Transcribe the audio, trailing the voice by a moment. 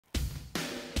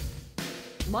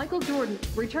Michael Jordan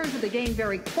returned to the game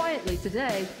very quietly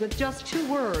today with just 2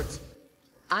 words.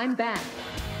 I'm back.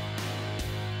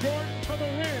 Jordan for the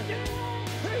win.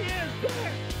 He is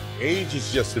back. Age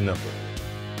is just a number.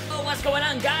 Oh, what's going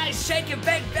on, guys? Shake and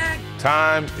bake back.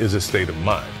 Time is a state of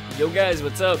mind. Yo, guys,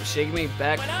 what's up? Shake me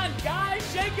back. What's going on,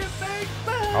 guys? Shake and bake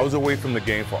back. I was away from the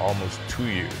game for almost 2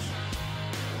 years.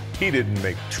 He didn't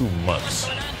make 2 months. What's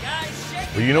going on, guys? Shake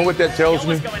and But you know what that tells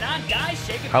me? What's going on, guys?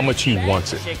 Shake and How bake much he back.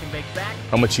 wants it. Shake and bake back.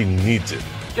 How much he needs it.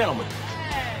 Gentlemen,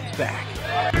 back.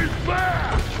 He's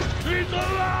back. He's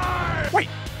alive. Wait,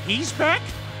 he's back?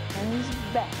 He's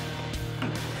back.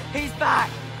 He's back.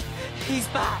 He's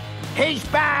back. He's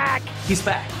back. He's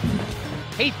back.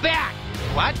 He's back.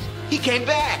 What? He came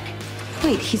back.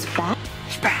 Wait, he's back?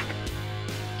 He's back.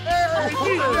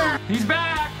 He's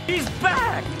back. He's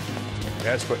back.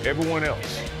 As for everyone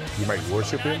else, you might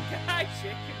worship him,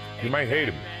 you might hate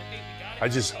him. I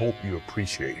just hope you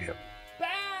appreciate him.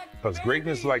 Because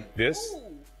greatness like this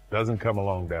doesn't come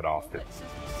along that often.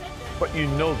 But you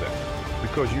know that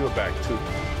because you're back too.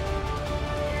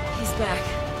 He's back.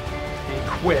 He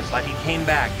quit, but he came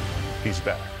back. He's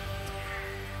back.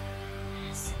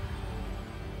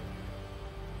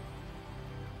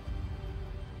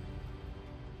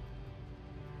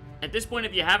 At this point,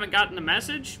 if you haven't gotten the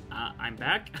message, I'm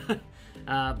back.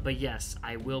 But yes,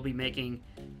 I will be making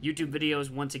YouTube videos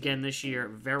once again this year.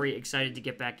 Very excited to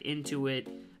get back into it.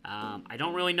 I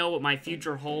don't really know what my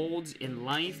future holds in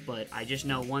life, but I just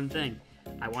know one thing.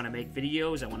 I want to make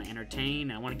videos, I want to entertain,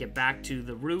 I want to get back to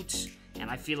the roots, and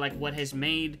I feel like what has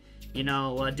made,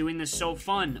 doing this so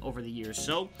fun over the years.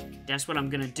 So, that's what I'm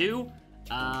going to do.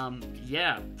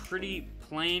 Yeah, pretty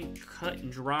plain, cut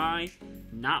and dry.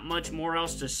 Not much more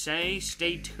else to say.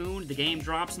 Stay tuned. The game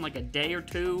drops in like a day or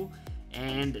 2,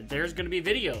 and there's going to be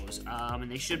videos. And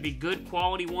they should be good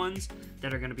quality ones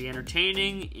that are going to be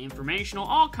entertaining, informational,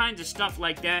 all kinds of stuff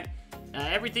like that.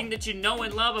 Everything that you know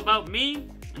and love about me,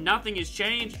 nothing has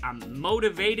changed. I'm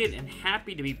motivated and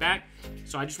happy to be back.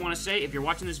 So I just want to say, if you're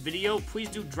watching this video, please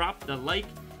do drop the like.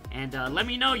 And let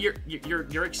me know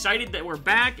you're excited that we're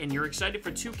back and you're excited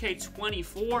for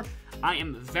 2K24. I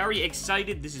am very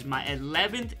excited. This is my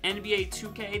 11th NBA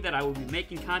 2K that I will be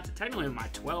making content. Technically my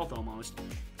 12th almost,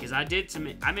 because I made some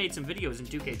videos in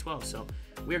 2K12. So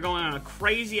we are going on a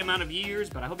crazy amount of years,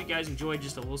 but I hope you guys enjoyed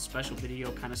just a little special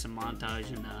video, kind of some montage,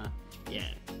 and yeah,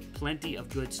 plenty of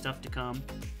good stuff to come.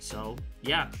 So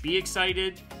yeah, be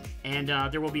excited. And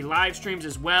there will be live streams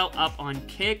as well up on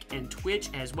Kick and Twitch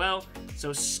as well.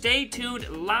 So stay tuned.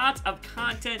 Lots of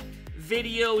content,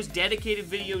 videos, dedicated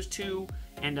videos too,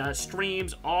 and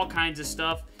streams, all kinds of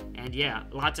stuff. And yeah,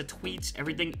 lots of tweets,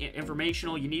 everything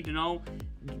informational you need to know.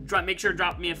 Make sure to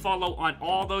drop me a follow on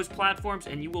all those platforms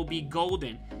and you will be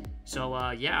golden. So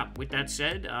yeah, with that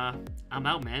said, I'm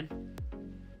out, man.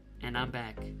 And I'm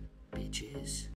back, bitches.